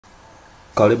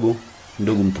Karibu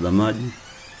ndugu mtazamaji.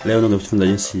 Leo tunajifunza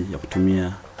jinsi ya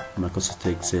kutumia Microsoft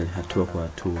Excel hatua kwa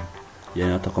hatua.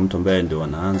 Yaani hata kwa mtu ambaye ndio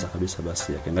anaanza kabisa,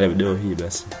 basi akiangalia video hii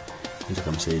basi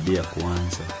itakumsaidia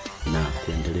kuanza na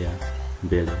kuendelea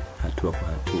mbele hatua kwa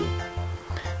hatua.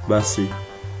 Basi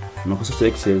Microsoft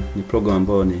Excel ni program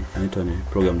ambayo inaitwa ni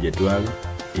Programu Jedwari,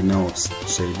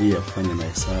 inaosaidia kufanya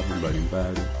mahesabu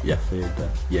mbalimbali ya fedha,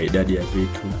 ya idadi ya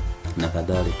vitu na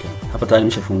kadhalika. Hapa tayari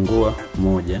nimeshafungua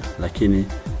moja, lakini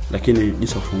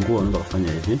jinsi ya kufungua unaweza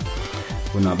kufanya hivi.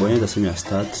 Unabonyeza sehemu ya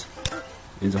start.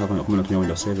 Inaweza kama unatumia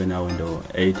Windows 7 au Windows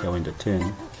 8 au Windows 10.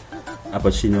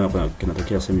 Hapa chini hapa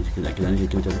kinatokea sehemu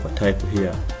kinachoandika type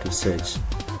here to search.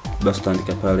 Basi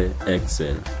utaandika pale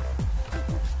Excel.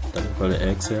 Utaandika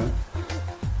pale Excel.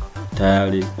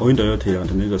 Tayari window yote ile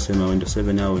unaweza sema Windows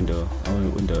 7 au Windows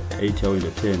 8 au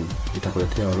Windows 10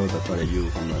 itakuletea orodha pale juu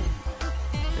kama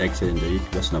Excel ndio hii.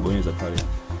 Basi unabonyeza pale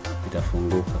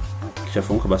itafunguka. Kisha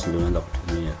funguka basi ndio unaanza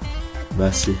kutumia.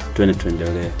 Basi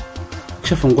tuendelee.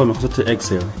 Kisha fungua Microsoft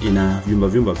Excel ina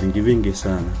vyumba vingi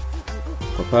sana.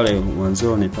 Kwa pale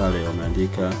mwanzoni pale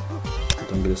wameandika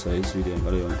tutangaze size ile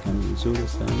ambayo inaonekana vizuri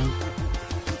sana.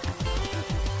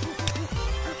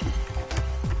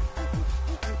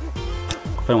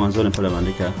 Kwa pale mwanzoni pale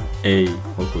wameandika A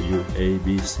huko juu, A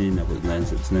B C na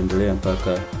zinaendelea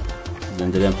mpaka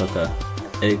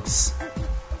X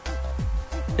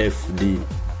F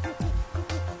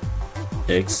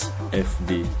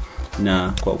D.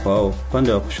 Na kwa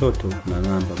upande wa kushoto na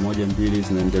namba 1 2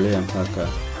 zinaendelea mpaka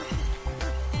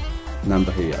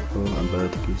namba hii hapo ambayo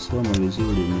tukisoma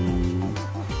vizuri ni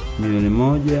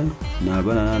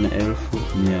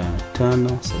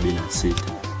 1,488,576.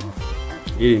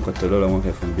 Hili ni kwa toleo la mwaka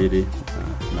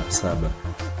 2007.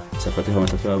 Safari kama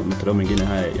matoleo mengine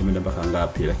haya yameenda mpaka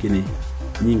ngapi, lakini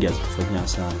nyingi hazitufanyia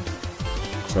sana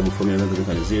kwa sababu formula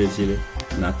zinazotoka ni zile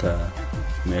na hata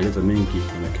maelezo mengi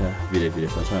yamekaa vile.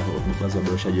 Kwa sababu baadhi ya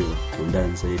boreshaji kwa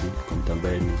undani zaidi kwa mtu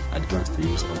ambaye ni advanced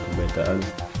user, kwa mtu ambaye tayari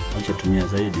anachotumia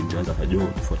zaidi ndio anaweza kujua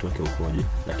tofauti wake ukoje,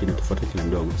 lakini tofauti yake ni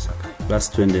ndogo sana.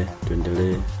 Basi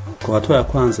tuendelee. Kwa hatua ya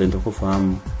kwanza ndio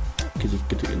kufahamu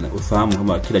ufahamu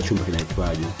kama kila chumba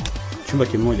kinaitwaje. Chumba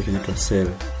kimoja kinaitwa cell.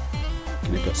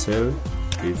 Kinaitwa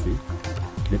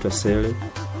cell.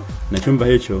 Na chumba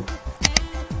hicho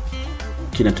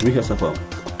kinatumika sasa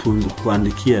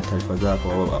kuandikia taarifa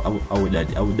zako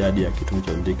au idadi ya kitu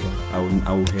unachoandika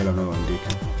au hela unayoandika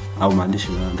au maandishi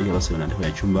unayoandika, basi unaandika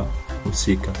kwenye chumba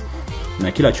husika.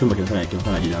 Na kila chumba kinafanya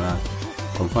jina lake.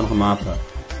 Kwa mfano kama hapa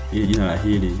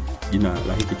hili jina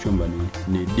la hiki chumba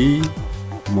ni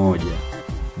D1.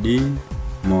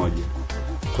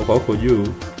 Kwa huko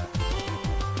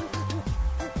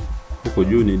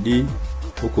juu ni D,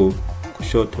 huko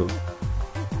kushoto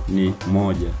ni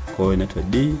 1. Kwa hiyo inaitwa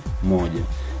D1.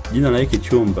 Jina la hiki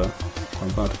chumba, kwa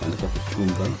mfano tukaandika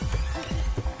chumba.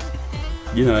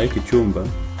 Jina la hiki chumba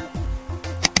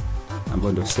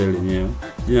ambapo ndio cell yenyewe.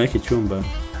 Jina la hiki chumba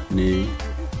ni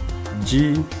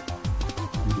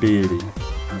G2.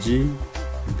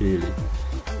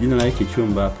 Jina la hiki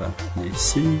chumba hapa ni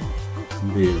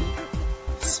C2.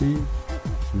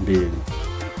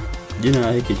 Jina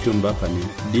la hiki chumba hapa ni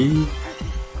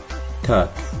D3.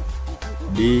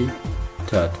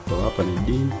 Kwa hapa ni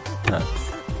D3.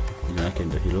 Jina lake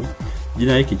ndio hilo.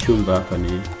 Jina hiki chumba hapa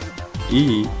ni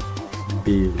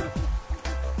E2.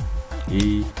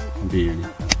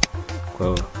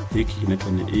 Kwa hiki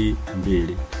kinaitwa ni E2.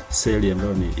 Seli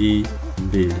ambayo ni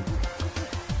E2.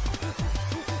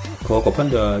 Kwa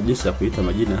upande wa jinsi ya kuita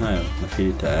majina haya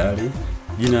nafikiri tayari.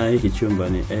 Jina hiki chumba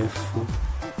ni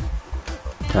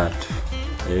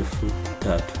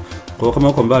F3. Kwa kama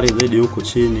uko mbali zaidi huko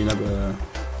chini labda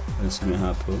nasema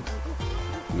hapo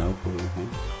na huko hivi,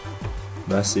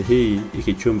 basi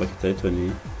hiki chumba kitaitwa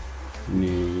ni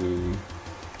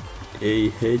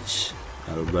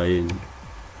AH40.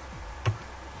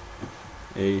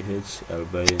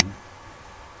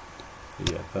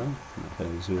 Hapa na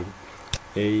vizuri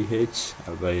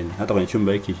AH40. Hata kwenye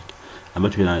chumba hiki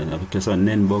ambacho kinasema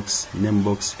name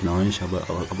box kinaonyesha hapa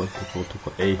kwa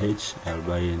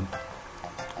AH40.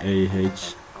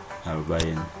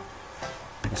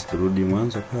 Basi turudi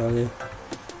mwanzo pale.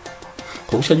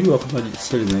 Kwa kushajua kama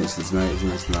seli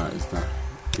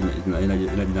ina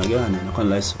jina gani, na kwa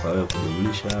rahisi kwa wewe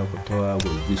kujumlisha, kutoa,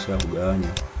 kuzidisha, kugawanya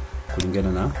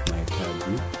kulingana na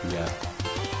mahitaji yako.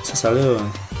 Sasa leo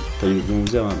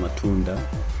tutazungumzia matunda,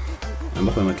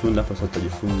 ambapo matunda hapa sasa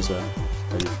tutajifunza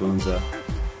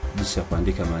jinsi ya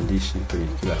kuandika maandishi kwenye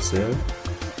kila cell,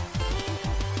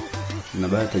 na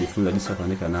baadaye tutajifunza jinsi ya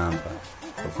kuandika namba,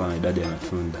 kwa mfano idadi ya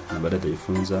matunda, na baadaye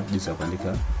tutajifunza jinsi ya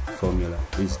kuandika formula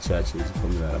hizi chache, hizi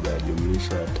formula labda ya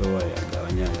jumlisha, ya toa, ya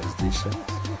gawanya, ya zidisha,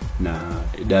 na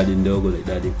idadi ndogo na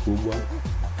idadi kubwa,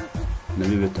 na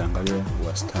vivyo tutaangalia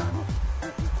wastani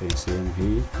kwenye sehemu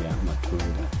hii ya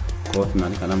matunda. Kwa hiyo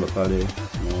tunaandika namba pale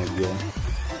 1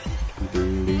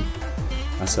 2.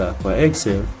 Sasa kwa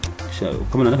Excel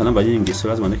kama unaandika namba nyingi sio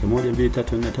lazima uandike 1 2 3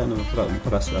 4 5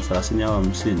 mpaka 30 au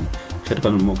 50.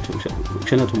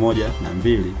 Ukishana tu 1 na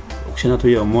 2, ukishana tu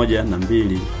hiyo 1 na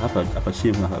 2, hapa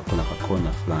chini kuna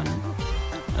kona fulani.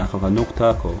 Hapa kwa nukta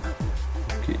yako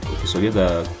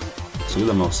ukisogeza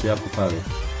mouse yako pale,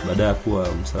 baada ya kuwa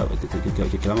msalaba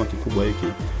kilama kikubwa hiki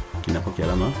kinakuwa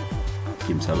kilama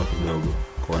kimsalaba kidogo.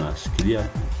 Kwa unashikilia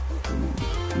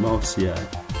mouse ya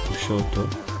kushoto,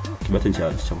 kibati cha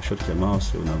kushoto cha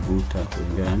mouse unavuta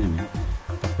kulingana nini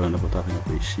pale unapotaka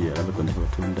kuishia. Labda tuandike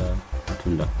matunda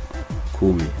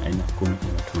 10, aina 10 ya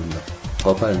matunda.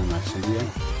 Kwa pale ninaashiria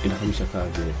inafanyisha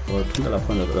kazi. Kwa tunda la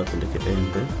kwanza tuandike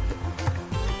embe,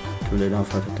 tunda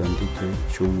linalofuata tuandike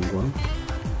chungwa,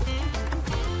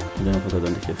 tunda linalofuata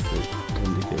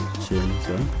tuandike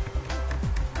chenza,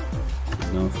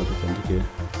 linalofuata tuandike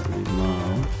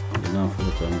limao,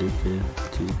 linalofuata tuandike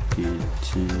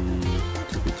tikiti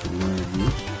maji,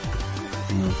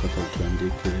 linalofuata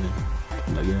tuandike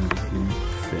tunda gani,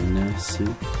 fenesi,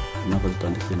 linalofuata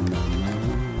tuandike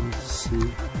nanasi,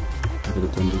 linalofuata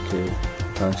tuandike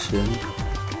passion,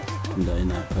 tunda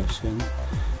aina ya passion,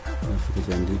 linalofuata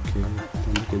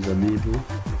tuandike zabibu,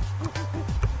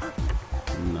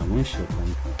 na mwisho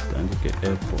tuandike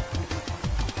apple.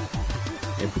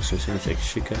 Sio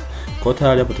kishika. Kwa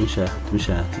tayari hapo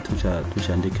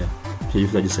tumeshaandika.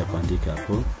 Tunajifunza jinsi ya kuandika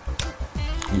hapo.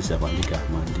 Jinsi ya kuandika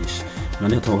maandishi.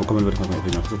 Unaandika kama vile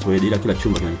tunavyotoa ila kila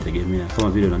chumba kinajitegemea. Kama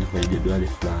vile unaandika kwenye jedwali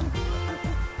fulani.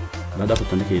 Baada hapo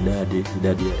tuandike idadi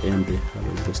ya embe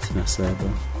hapo 67.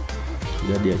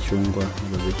 Idadi ya chungwa hapo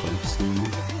 50.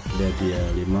 Idadi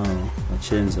ya limao na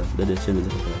chenza, idadi ya chenza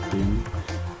ziko 30.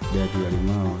 Idadi ya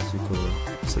limao ziko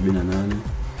 78.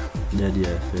 Idadi ya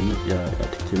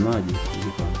tikiti maji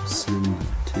ziko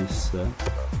 59.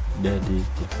 Idadi ya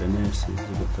fenesi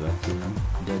ziko 30.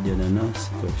 Idadi ya nanasi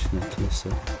ziko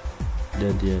 29.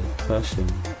 Idadi ya passion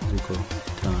ziko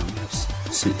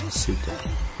 6.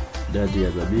 Idadi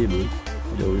ya zabibu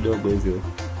vidogo hivyo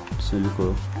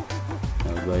ziko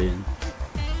 40.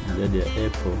 Idadi ya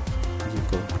apple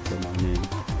ziko 80.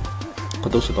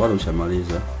 Kwa hiyo tutaanza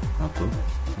kushamaliza hapo.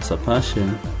 Sasa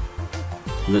passion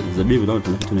zabibu ndio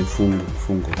tunataka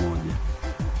fungo moja.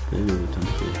 Kwa hiyo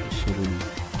tuandike 20.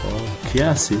 Kwa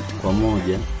kiasi kwa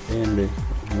moja, embe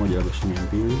moja labda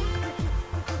 22,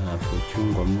 alafu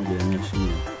chungwa moja ya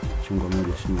 120, chungwa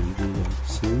moja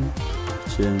 22,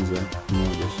 chenza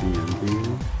moja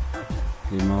 22,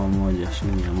 limao moja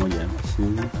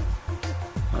 150,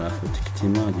 alafu tikiti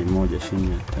maji moja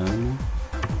 25.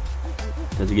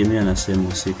 Tategemea na sehemu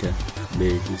husika bei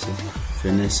hizo.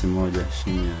 Fenesi moja 3,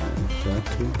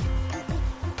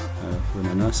 alafu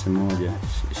nanasi moja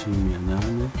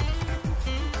 8,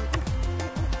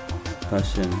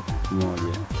 passion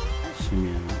moja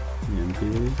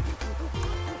 200,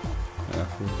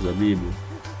 alafu zabibu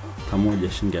pamoja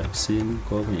 $50.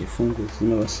 Kwa hiyo kwenye fungu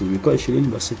zima basi ilikuwa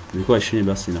 20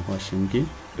 basi inakuwa shilingi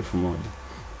 1000.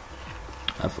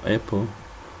 Alafu apple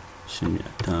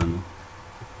 500.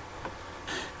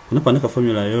 Unapoandika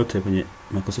formula yote kwenye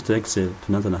Microsoft Excel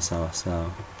tunaanza na sawa.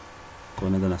 Kwa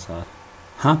unaanza na sawa.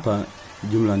 Hapa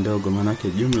jumla ndogo maana yake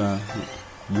jumla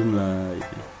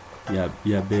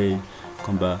ya bei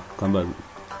kwamba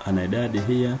ana idadi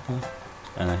hii hapa,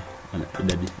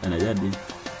 ana idadi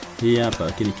hii hapa,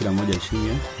 lakini kila moja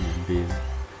shilingi 200.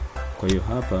 Kwa hiyo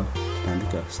hapa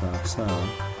tutaandika sawa.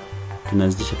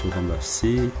 Tunazidisha tu kwamba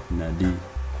C na D.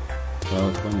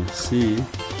 Kwa C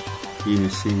hii ni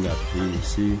C ngapi? Hii ni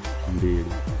C 2.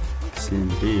 C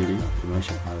 2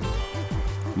 tumeisha pale.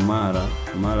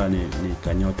 Mara ni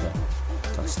kanyota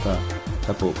ka star.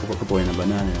 Hapo ina namba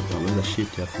 8, unaweza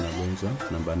shift alafu unaweza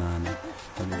namba 8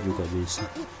 kama juu kabisa.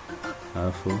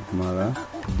 Alafu mara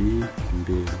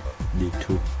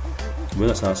D2.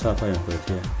 Bila sawa pale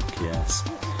inakuletea kiasi.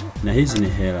 Na hizi ni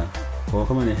hela. Kwa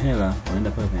kama ni hela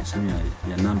unaenda pale kwenye sehemu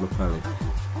ya namba pale.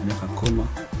 Unaweka koma.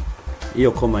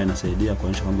 Hiyo koma inasaidia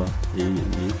kuonyesha kwamba hii ni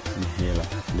hela.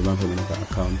 Ndio maana tunaweka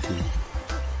accounting.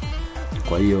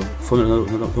 Kwa hiyo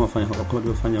formula tunafanya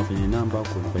kwenye namba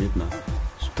huko kwenye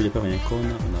kuja kwenye kona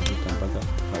unavuta mpaka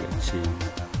pale chini.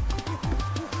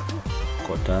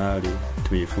 Kwa tayari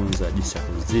tumejifunza jinsi ya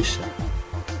kuzidisha.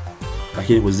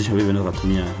 Lakini kuzidisha vile unaweza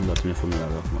kutumia formula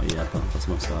kama hii hapa.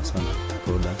 Tunasema sawa sana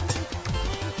product.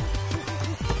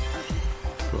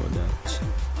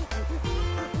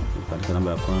 Katika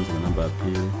namba ya kwanza na namba ya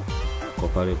pili. kwa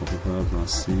pale kwa kuna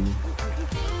C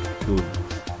tu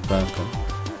mpaka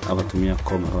hapa tumia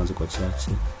koma kwanza kwa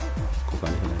chache kwa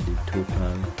pale na D2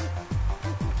 pale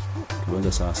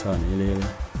tuanze sawa sawa ni ile ile.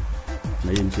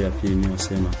 Na hii njia ya pili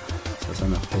ninayosema sasa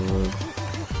na product,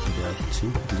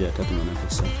 njia ya tatu maana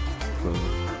sasa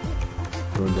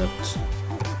product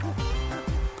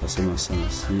kasema sana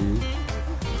C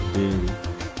mbili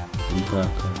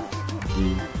mpaka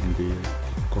D mbili.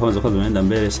 Kwa kwanza tunaenda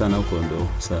mbele sana huko ndo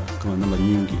sasa kama namba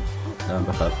nyingi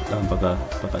mpaka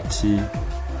T,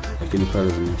 lakini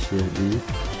pale zimeishia D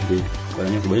mbili. Kwa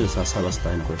nini kubadilisha sasa saba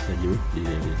sasa na kuelekea juu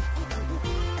ile.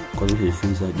 Kwa hiyo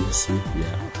hifunza jinsi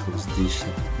ya kuzidisha.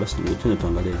 Basi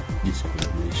tuangalie jinsi ya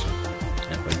kujumlisha.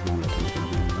 Hapa jumla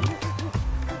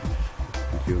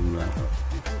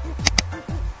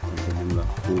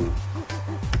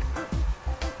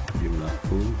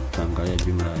kuu tuangalia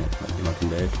jumla ya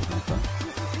matunda yetu hapa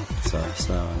sawa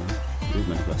sawa na hivi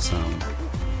tunataka samu.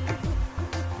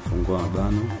 Fungua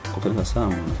mabano kwa katika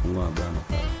samu nafungua mabano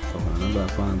pale. Kwa namba ya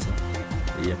kwanza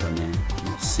hii hapa ni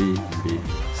C2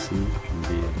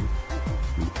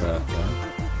 mpaka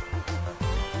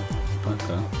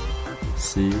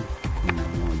C11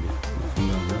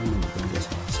 nafunga mabano na kuanza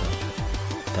sawa sawa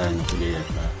tayari na kuja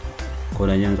hapa. Kwa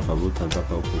hiyo nyanza kavuta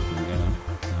mpaka huko kulingana na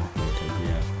mahitaji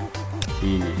yako.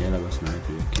 Hii ni hela basi na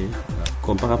tuweke.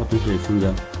 Kwa mpaka hapa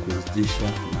tunajifunza kuzidisha na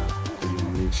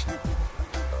kujumlisha.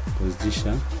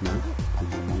 Kuzidisha na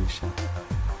kujumlisha.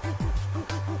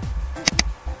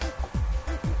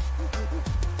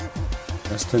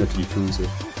 Basi tujifunze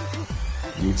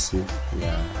jinsi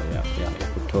ya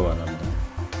kutoa labda.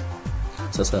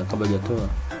 Sasa kabla hujatoa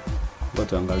ngoja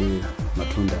tuangalie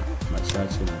matunda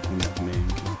machache na matunda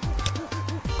mengi.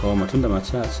 Kwa matunda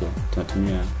machache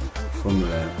tunatumia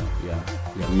formula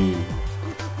ya min.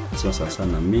 Sasa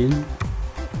sana min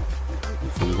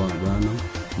fungua mabano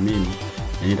min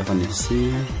yani itakuwa ni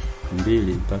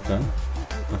C2 mpaka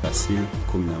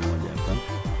C11 hapa.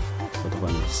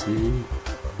 Itakuwa ni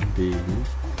C2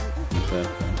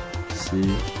 mpaka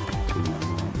C11.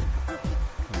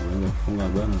 Funga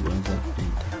mabano kwanza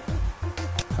enter.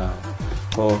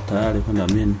 Kwa tayari kwenda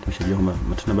min tumeshajua kwamba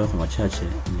matunda ambayo kwa machache ni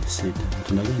 6.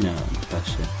 Matunda gani ya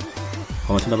passion?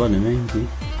 Kwa matunda ambayo ni mengi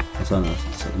sana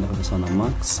inapata sana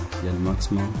max, yani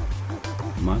maximum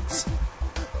max.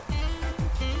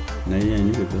 Na hii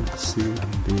ni hivyo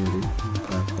C2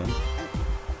 mpaka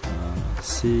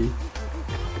C11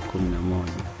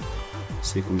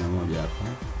 hapa.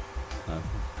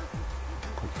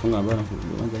 Kwa kufunga mabano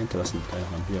kwanza enter basi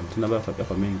nitakwambia matunda ambayo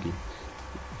hapa mengi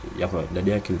hapa idadi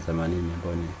yake ni 80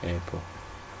 ambayo ni apple.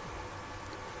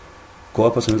 Kwa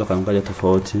hapa tunaweza kuangalia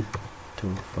tofauti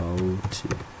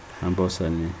ambayo sasa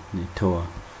ni toa.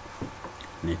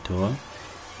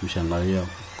 Tumeshaangalia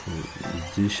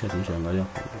kuzidisha, tumeshaangalia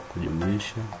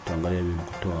kujumlisha, tuangalia hivi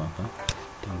kutoa hapa.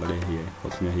 Tuangalia hiyo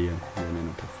kwa kutumia hiyo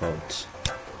neno tofauti.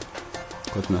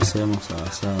 Kwa tunasema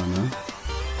sawa sawa na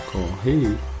kwa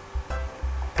hii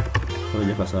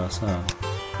kwa sawa sawa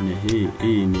ni hii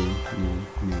ni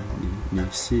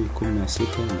C16 na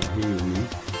hii ni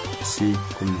C15.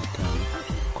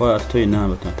 Kwa hiyo tutoi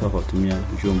namba tunatoa kwa kutumia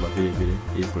jumla vile vile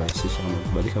ili kurahisisha kama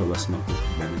kubadilika basi na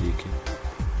kubadilike.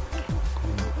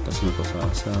 Tasema kwa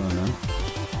sawa sawa na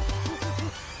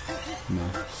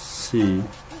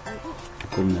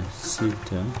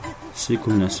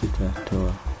C16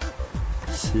 toa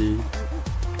C15.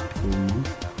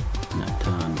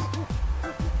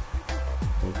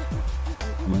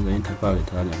 Mwanzo enter pale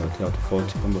tayari napata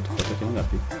tofauti kwamba tofauti yake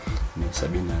ngapi ni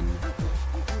 74.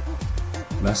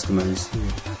 Basi tumalizie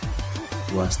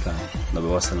wastani. Na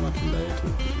wastani matunda yetu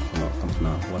kama tuna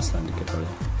wastani ndike pale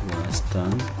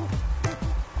wastani.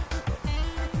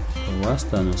 Kwa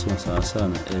wastani unasema sawa sawa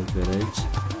na average.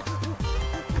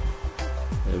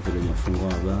 Average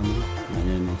nafungua mabano na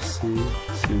ni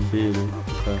C2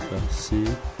 mpaka C11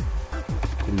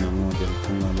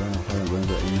 nafungua mabano pale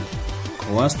kwanza hii.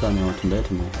 Kwa wastani wa matunda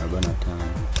yetu ni 45.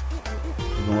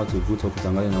 Hivyo watu vuta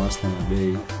kutangalia na wastani wa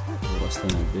bei.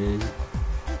 Wastani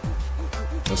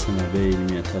wa bei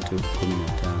ni 315.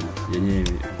 Yenyewe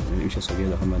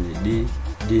imeshasogeza kama ni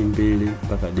D2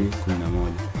 mpaka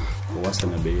D11. Kwa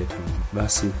wastani wa bei yetu.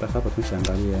 Basi mpaka hapa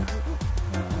tumeshaangalia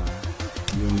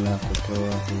jumla,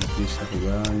 kutoa, kuzidisha,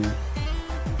 kugawanya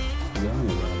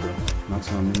bado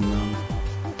maximum minimum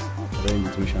range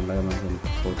tumeshaangalia mambo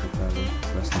tofauti pale.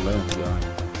 Basi angalia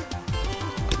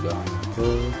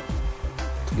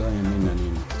kugawanya nini na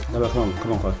nini. Labda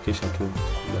kama kuhakikisha tu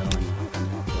kugawanya.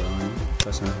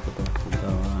 Basi nataka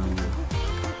kugawanya.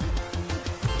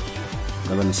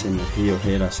 Labda niseme hiyo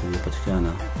hela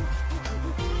isiyopatikana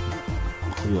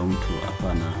huyo mtu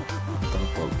hapana anataka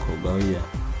kugawia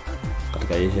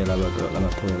katika hii hela labda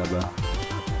toe labda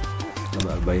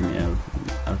 40,000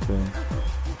 atoe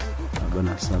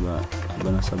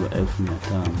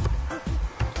 47,500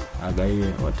 agaie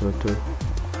watoto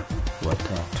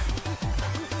watatu.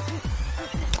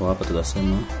 Kwa hapa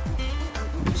tutasema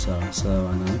ni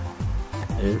sawa na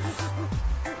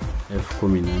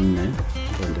 14,000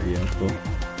 ndio hapo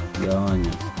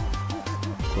gawanya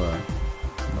kwa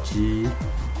G14.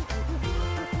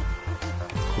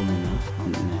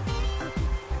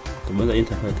 Tumeanza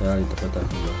interface tayari tutapata kwa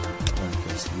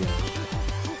kiasi gani.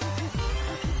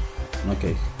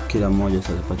 Okay, kila mmoja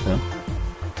tutapata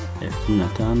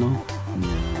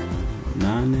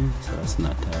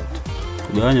 15,833.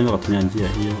 Kugawanya unaweza kutumia njia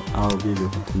hiyo au vivyo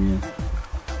kutumia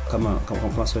kama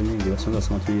swali nyingi basi unaweza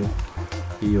kusema tu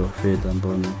hiyo fedha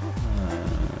ambayo ni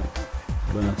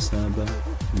 7,500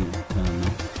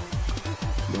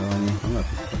 gawanya kwa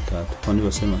 3. Kwa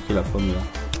hivyo sema kila formula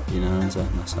inaanza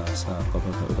na sawa kwa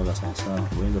kutoka sawa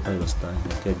uanze pale wastani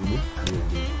na jibu hiyo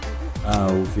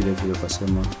au vile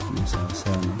ukasema ni sawa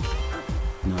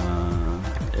na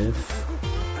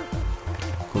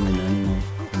F14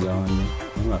 gawanya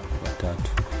kwa 3.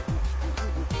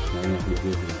 Na hiyo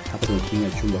hapa tunatumia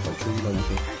chumba kwa chumba na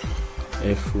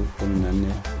F14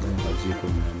 gawanya kwa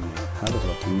G14. Hapa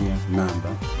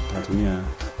tutatumia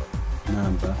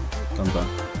namba kwamba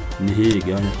ni hii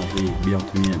gawanya kwa hii bila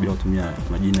kutumia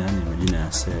majina ya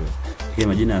cell. Hii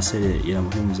majina ya cell ina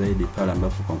muhimu zaidi pale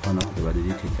ambapo kwa mfano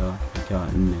kubadilika ikawa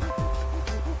 4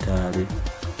 tayari.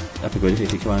 Hapo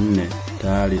kubadilika ikawa 4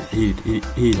 tayari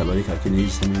hii itabadilika, lakini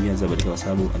hizi sehemu nyingine zitabadilika kwa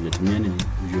sababu hajatumia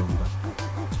vyomba.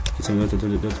 Kisha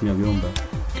tunatumia vyomba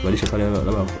kibadilisha pale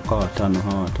labda kwa 5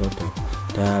 hawa watoto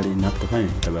tayari na tutafanya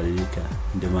itabadilika.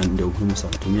 Ndio muhimu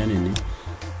sana kutumia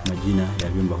majina ya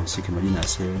vyomba husika, majina ya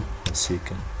cell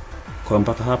husika. Kwa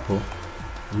mpaka hapo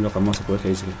ndio kama kuweka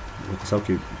hizi kwa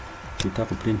sababu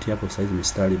kitaka print hapo size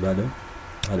mistari bado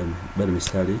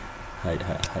mistari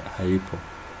haipo.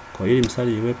 Kwa hiyo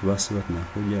mstari iwepo basi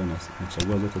tunakuja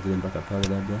unachagua zote zile mpaka pale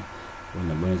labda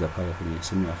unabonyeza pale kwenye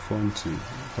sehemu ya font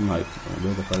kama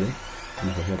unabonyeza pale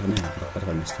unakuja tena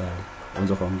katika mistari.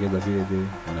 Unaweza kuongeza vile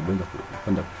unabonyeza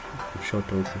kwenda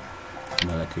kushoto huko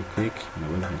na right click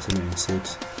unabonyeza kwenye sehemu ya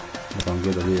insert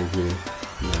unaongeza vile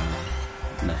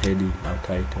na heading au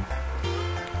title.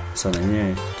 Sana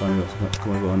yenyewe kama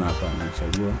unaona hapa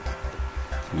nachagua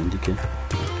niandike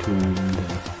tunda na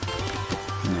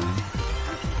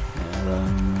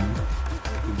alama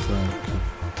zake.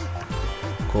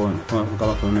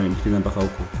 Kama kuna nimekiza mpaka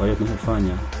huko. Kwa hiyo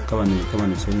tunachofanya kama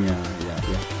ni sehemu ya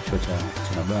kichwa cha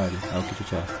habari au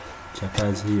kichwa cha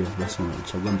kazi hiyo, basi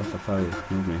unachagua mpaka pale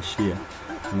umeishia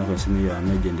unapo sehemu ya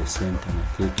image in the center na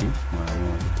click mara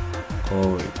moja. Kwa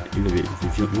hiyo vile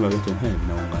vyote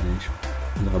vinaunganishwa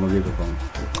ndio kama vile kwa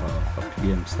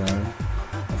kupigia mstari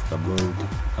afu bold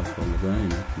afu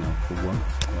ongezana na ukubwa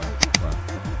wa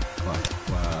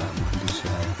maandishi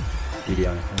haya ili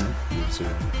yaonekane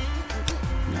vizuri.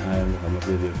 Na haya ndio kama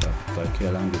vile kwa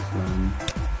kila rangi fulani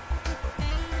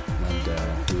labda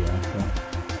hii hapa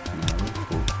na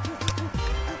huko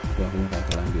kwa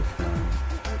rangi fulani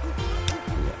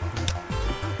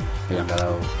ya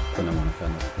angalau kuna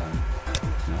muonekano fulani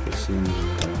na kusini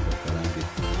kama kwa rangi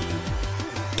fulani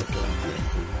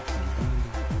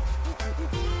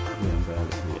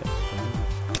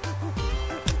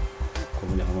kwa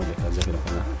moja kazi yake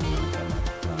inafanya muonekano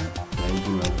fulani na hivi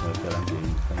tunaweza kwa rangi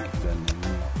fulani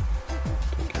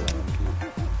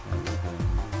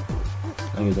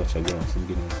rangi za kuchagua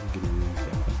zingine nyingi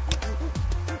hapa.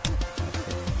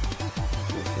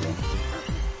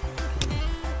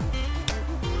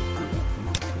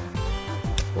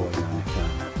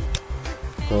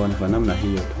 Kwa namna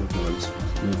hiyo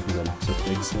tunajifunza Microsoft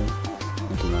Excel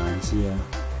na tunaanzia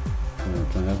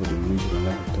tunaanza kujumlisha,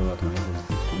 tunaanza kutoa, tunaanza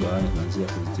kugawanya, tunaanzia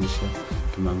kuzidisha,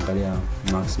 tunaangalia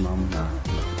maximum na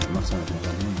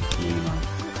tunaangalia minimum.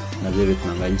 Na vile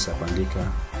tunaangalia kuandika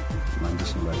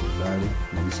maandishi mbalimbali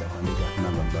na jinsi ya kuandika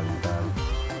namba mbalimbali.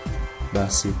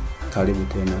 Basi karibu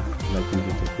tena lakini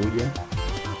tutakuja.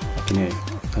 Lakini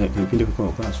kipindi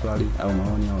kuna swali au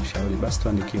maoni au ushauri basi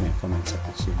tuandikie kwenye comments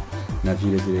hapo chini. Na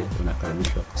vile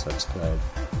unakaribishwa kusubscribe.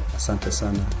 Asante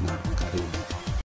sana na karibu.